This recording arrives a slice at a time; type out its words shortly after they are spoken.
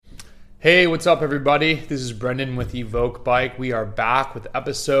Hey, what's up, everybody? This is Brendan with Evoke Bike. We are back with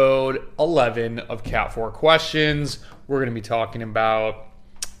episode 11 of Cat 4 Questions. We're going to be talking about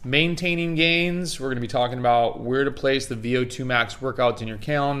maintaining gains. We're going to be talking about where to place the VO2 max workouts in your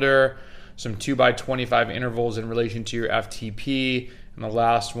calendar, some 2x25 intervals in relation to your FTP, and the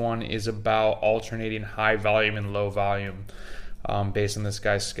last one is about alternating high volume and low volume based on this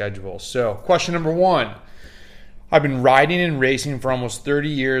guy's schedule. So, question number one. I've been riding and racing for almost 30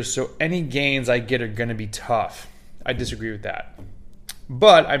 years, so any gains I get are going to be tough. I disagree with that.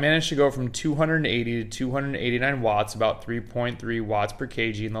 But I managed to go from 280 to 289 watts, about 3.3 watts per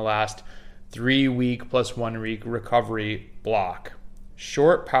kg in the last 3-week plus 1 week recovery block.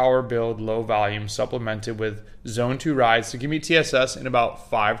 Short power build, low volume, supplemented with zone 2 rides to give me TSS in about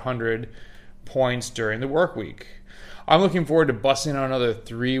 500 points during the work week. I'm looking forward to busting out another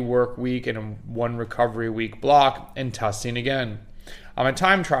 3 work week and a 1 recovery week block and testing again. I'm a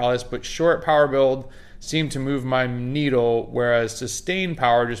time trialist, but short power build seemed to move my needle, whereas sustained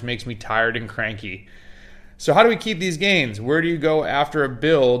power just makes me tired and cranky. So how do we keep these gains? Where do you go after a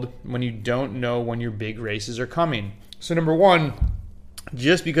build when you don't know when your big races are coming? So number one,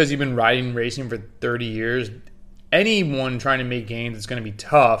 just because you've been riding and racing for 30 years, anyone trying to make gains, it's going to be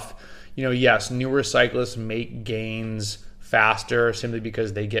tough. Yes, newer cyclists make gains faster simply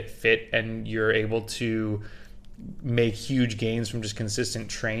because they get fit and you're able to make huge gains from just consistent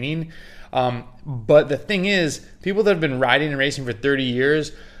training. But the thing is, people that have been riding and racing for 30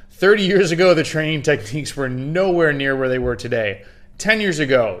 years ago, the training techniques were nowhere near where they were today. 10 years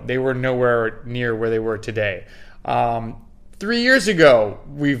ago, they were nowhere near where they were today. 3 years ago,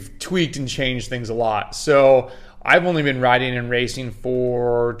 we've tweaked and changed things a lot. So I've only been riding and racing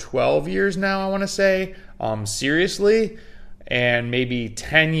for 12 years now, I want to say, seriously, and maybe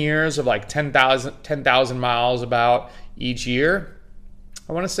 10 years of like 10,000 miles about each year,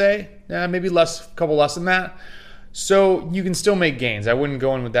 I want to say. Maybe a couple less than that. So you can still make gains. I wouldn't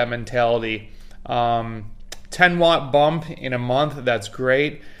go in with that mentality. 10-watt bump in a month, that's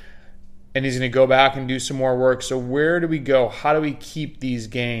great. And he's going to go back and do some more work. So where do we go? How do we keep these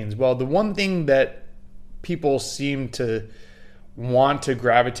gains? Well, the one thing that people seem to want to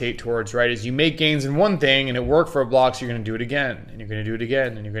gravitate towards, right, is you make gains in one thing and it worked for a block, so you're going to do it again, and you're going to do it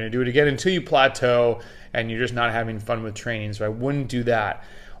again, and you're going to do it again until you plateau and you're just not having fun with training. So I wouldn't do that.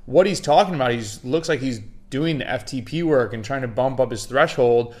 What he's talking about, looks like he's doing the FTP work and trying to bump up his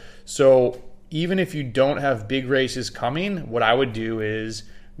threshold. So even if you don't have big races coming, what I would do is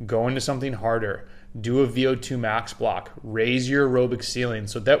go into something harder. Do a VO2 max block, raise your aerobic ceiling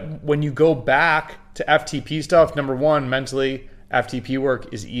so that when you go back to FTP stuff, number one, mentally, FTP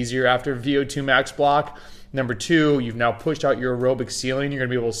work is easier after VO2 max block. Number two, you've now pushed out your aerobic ceiling. You're going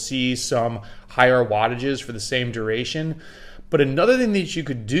to be able to see some higher wattages for the same duration. But another thing that you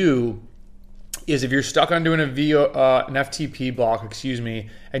could do is if you're stuck on doing an FTP block,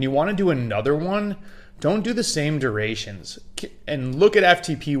 and you want to do another one, don't do the same durations. And look at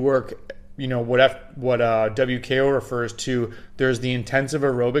FTP work. What WKO refers to, there's the intensive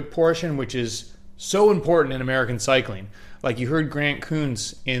aerobic portion, which is so important in American cycling. Like you heard Grant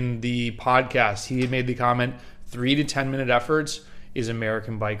Coons in the podcast, he had made the comment, 3 to 10 minute efforts is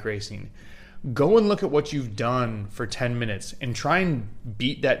American bike racing. Go and look at what you've done for 10 minutes and try and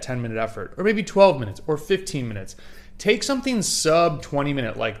beat that 10 minute effort, or maybe 12 minutes or 15 minutes. Take something sub 20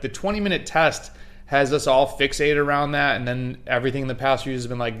 minute, like the 20 minute test has us all fixated around that, and then everything in the past few years has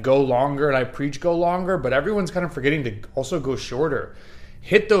been like, go longer, and I preach go longer, but everyone's kind of forgetting to also go shorter.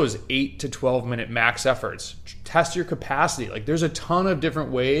 Hit those 8 to 12 minute max efforts. Test your capacity. Like there's a ton of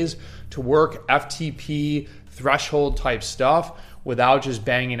different ways to work FTP threshold type stuff without just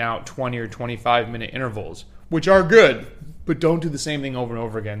banging out 20 or 25 minute intervals, which are good, but don't do the same thing over and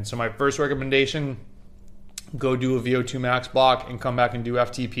over again. So my first recommendation, go do a VO2 max block and come back and do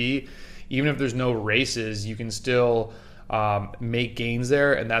FTP. Even if there's no races, you can still make gains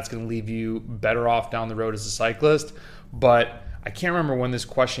there, and that's going to leave you better off down the road as a cyclist. But I can't remember when this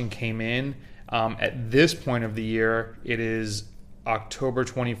question came in. At this point of the year, it is October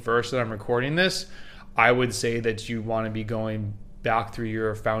 21st that I'm recording this. I would say that you want to be going back through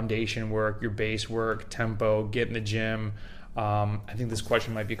your foundation work, your base work, tempo, get in the gym. I think this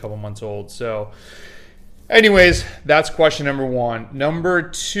question might be a couple months old. So anyways, that's question number one. Number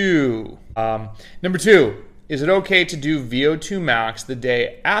two, is it okay to do VO2 max the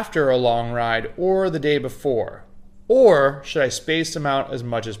day after a long ride or the day before? Or should I space them out as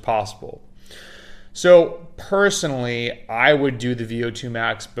much as possible? So personally, I would do the VO2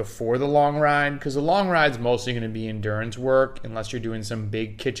 max before the long ride because the long ride is mostly going to be endurance work unless you're doing some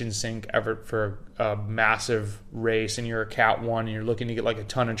big kitchen sink effort for a massive race and you're a Cat 1 and you're looking to get like a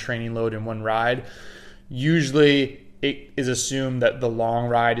ton of training load in one ride. Usually it is assumed that the long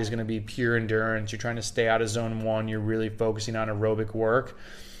ride is going to be pure endurance. You're trying to stay out of zone 1. You're really focusing on aerobic work.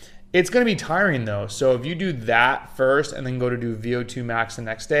 It's going to be tiring though. So if you do that first and then go to do VO2 max the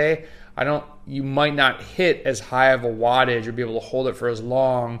next day, you might not hit as high of a wattage or be able to hold it for as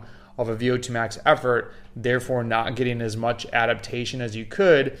long of a VO2 max effort, therefore not getting as much adaptation as you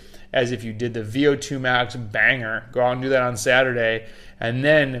could as if you did the VO2 max banger, go out and do that on Saturday, and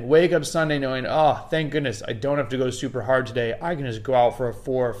then wake up Sunday knowing, oh, thank goodness, I don't have to go super hard today. I can just go out for a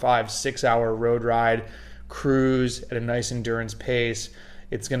 4, 5, 6 hour road ride, cruise at a nice endurance pace.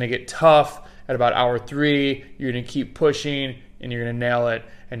 It's going to get tough at about hour 3. You're going to keep pushing and you're going to nail it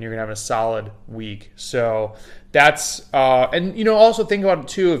and you're going to have a solid week. So that's, and also think about it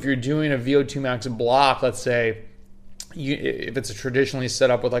too, if you're doing a VO2 max block, let's say, if it's a traditionally set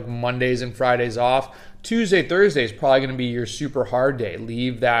up with like Mondays and Fridays off, Tuesday, Thursday is probably going to be your super hard day.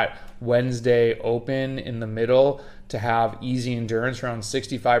 Leave that Wednesday open in the middle to have easy endurance around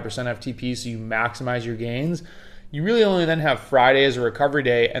 65% FTP so you maximize your gains. You really only then have Friday as a recovery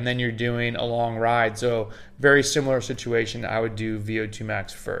day, and then you're doing a long ride. So very similar situation. I would do VO2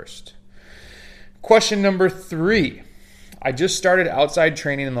 max first. Question number 3. I just started outside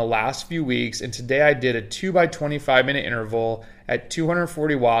training in the last few weeks, and today I did a 2x25 minute interval at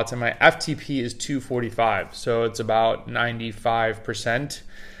 240 watts, and my FTP is 245, so it's about 95%.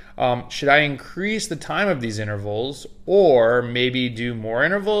 Should I increase the time of these intervals, or maybe do more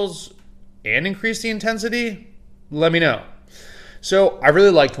intervals and increase the intensity? Let me know. So I really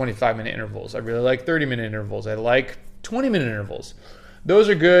like 25-minute intervals. I really like 30-minute intervals. I like 20-minute intervals. Those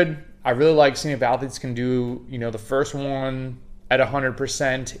are good. I really like seeing if athletes can do, the first one at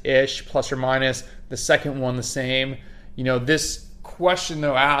 100%-ish, plus or minus, the second one the same. This question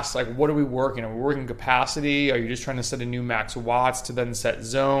though asks, like, what are we working? Are we working capacity? Are you just trying to set a new max watts to then set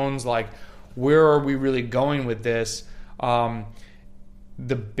zones? Like, where are we really going with this? The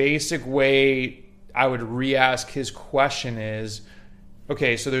basic way I would re-ask his question is,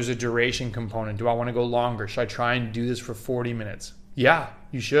 okay, so there's a duration component. Do I want to go longer? Should I try and do this for 40 minutes? Yeah,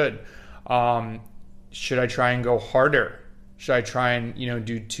 you should. Should I try and go harder? Should I try and,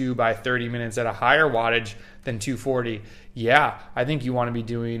 do 2 by 30 minutes at a higher wattage than 240? Yeah, I think you want to be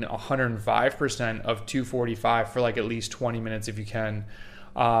doing 105% of 245 for like at least 20 minutes if you can.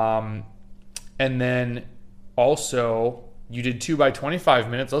 And then also you did 2 by 25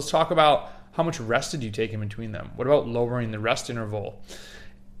 minutes. Let's talk about how much rest did you take in between them? What about lowering the rest interval?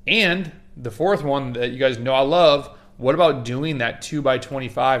 And the fourth one that you guys know I love, what about doing that 2 by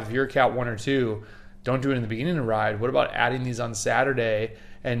 25 if you're a Cat 1 or 2? Don't do it in the beginning of the ride. What about adding these on Saturday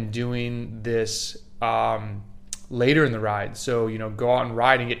and doing this later in the ride? So, go out and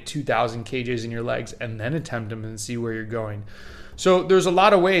ride and get 2,000 kJs in your legs and then attempt them and see where you're going. So there's a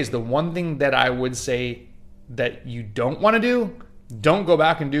lot of ways. The one thing that I would say that you don't want to do, don't go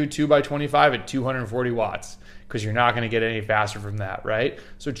back and do 2 by 25 at 240 watts because you're not going to get any faster from that, right?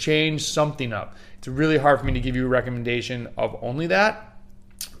 So change something up. It's really hard for me to give you a recommendation of only that,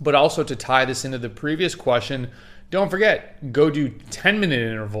 but also to tie this into the previous question, don't forget, go do 10-minute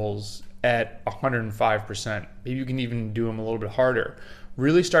intervals at 105%. Maybe you can even do them a little bit harder.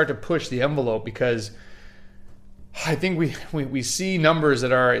 Really start to push the envelope because I think we see numbers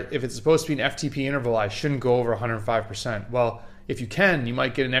that are, if it's supposed to be an FTP interval, I shouldn't go over 105%. Well, if you can, you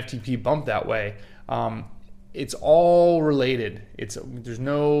might get an FTP bump that way. It's all related. There's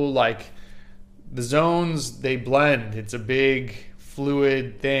no the zones, they blend. It's a big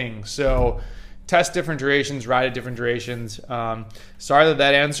fluid thing. So test different durations, ride at different durations. Sorry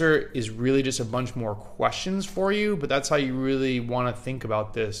that answer is really just a bunch more questions for you, but that's how you really want to think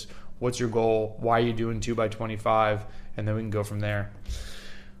about this. What's your goal? Why are you doing 2 by 25? And then we can go from there.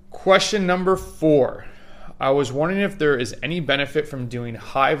 Question number 4. I was wondering if there is any benefit from doing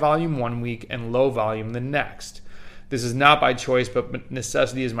high volume one week and low volume the next. This is not by choice, but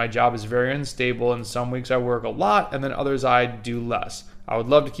necessity, as my job is very unstable, and some weeks I work a lot and then others I do less. I would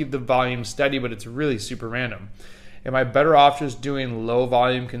love to keep the volume steady, but it's really super random. Am I better off just doing low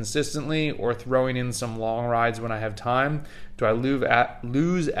volume consistently or throwing in some long rides when I have time? Do I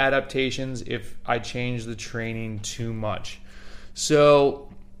lose adaptations if I change the training too much? So,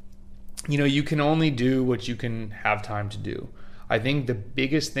 you can only do what you can have time to do. I think the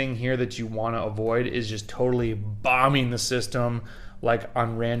biggest thing here that you want to avoid is just totally bombing the system like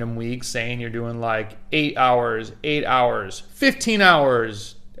on random weeks, saying you're doing like 8 hours, 15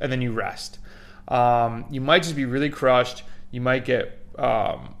 hours, and then you rest. You might just be really crushed. You might get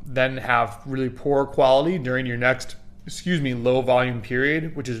then have really poor quality during your next low volume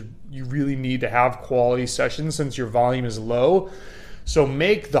period, which is you really need to have quality sessions since your volume is low. So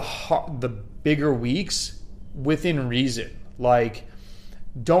make the bigger weeks within reason. Like,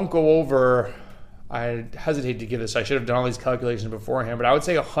 don't go over, I hesitate to give this, I should have done all these calculations beforehand, but I would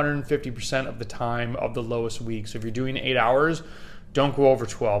say 150% of the time of the lowest week. So if you're doing 8 hours, don't go over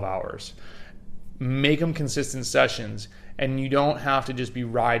 12 hours. Make them consistent sessions, and you don't have to just be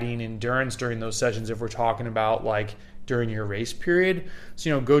riding endurance during those sessions if we're talking about like during your race period.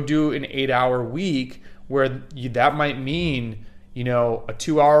 So, go do an 8-hour week where that might mean, a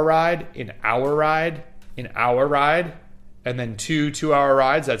 2-hour ride, an hour ride, and then two 2-hour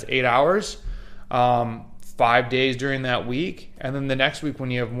rides. That's 8 hours, 5 days during that week. And then the next week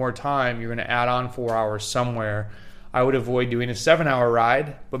when you have more time, you're going to add on 4 hours somewhere. I would avoid doing a 7-hour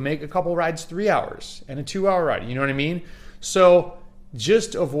ride, but make a couple rides 3 hours and a 2-hour ride. You know what I mean? So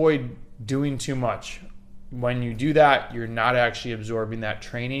just avoid doing too much. When you do that, you're not actually absorbing that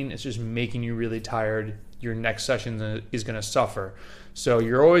training. It's just making you really tired. Your next session is going to suffer. So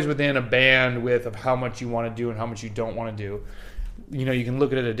you're always within a bandwidth of how much you want to do and how much you don't want to do. You can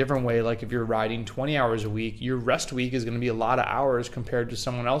look at it a different way. Like if you're riding 20 hours a week, your rest week is going to be a lot of hours compared to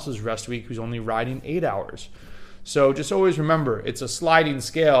someone else's rest week who's only riding 8 hours. So just always remember, it's a sliding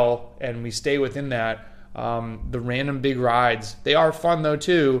scale, and we stay within that. The random big rides, they are fun though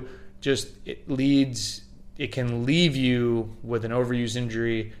too. Just it can leave you with an overuse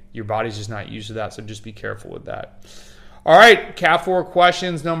injury. Your body's just not used to that, so just be careful with that. All right, Cat 4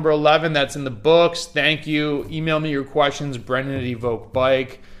 questions number 11. That's in the books. Thank you. Email me your questions, Brendan at Evoke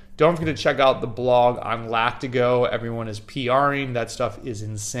Bike. Don't forget to check out the blog on Lactigo. Everyone is PRing. That stuff is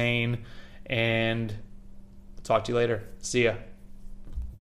insane. And I'll talk to you later. See ya.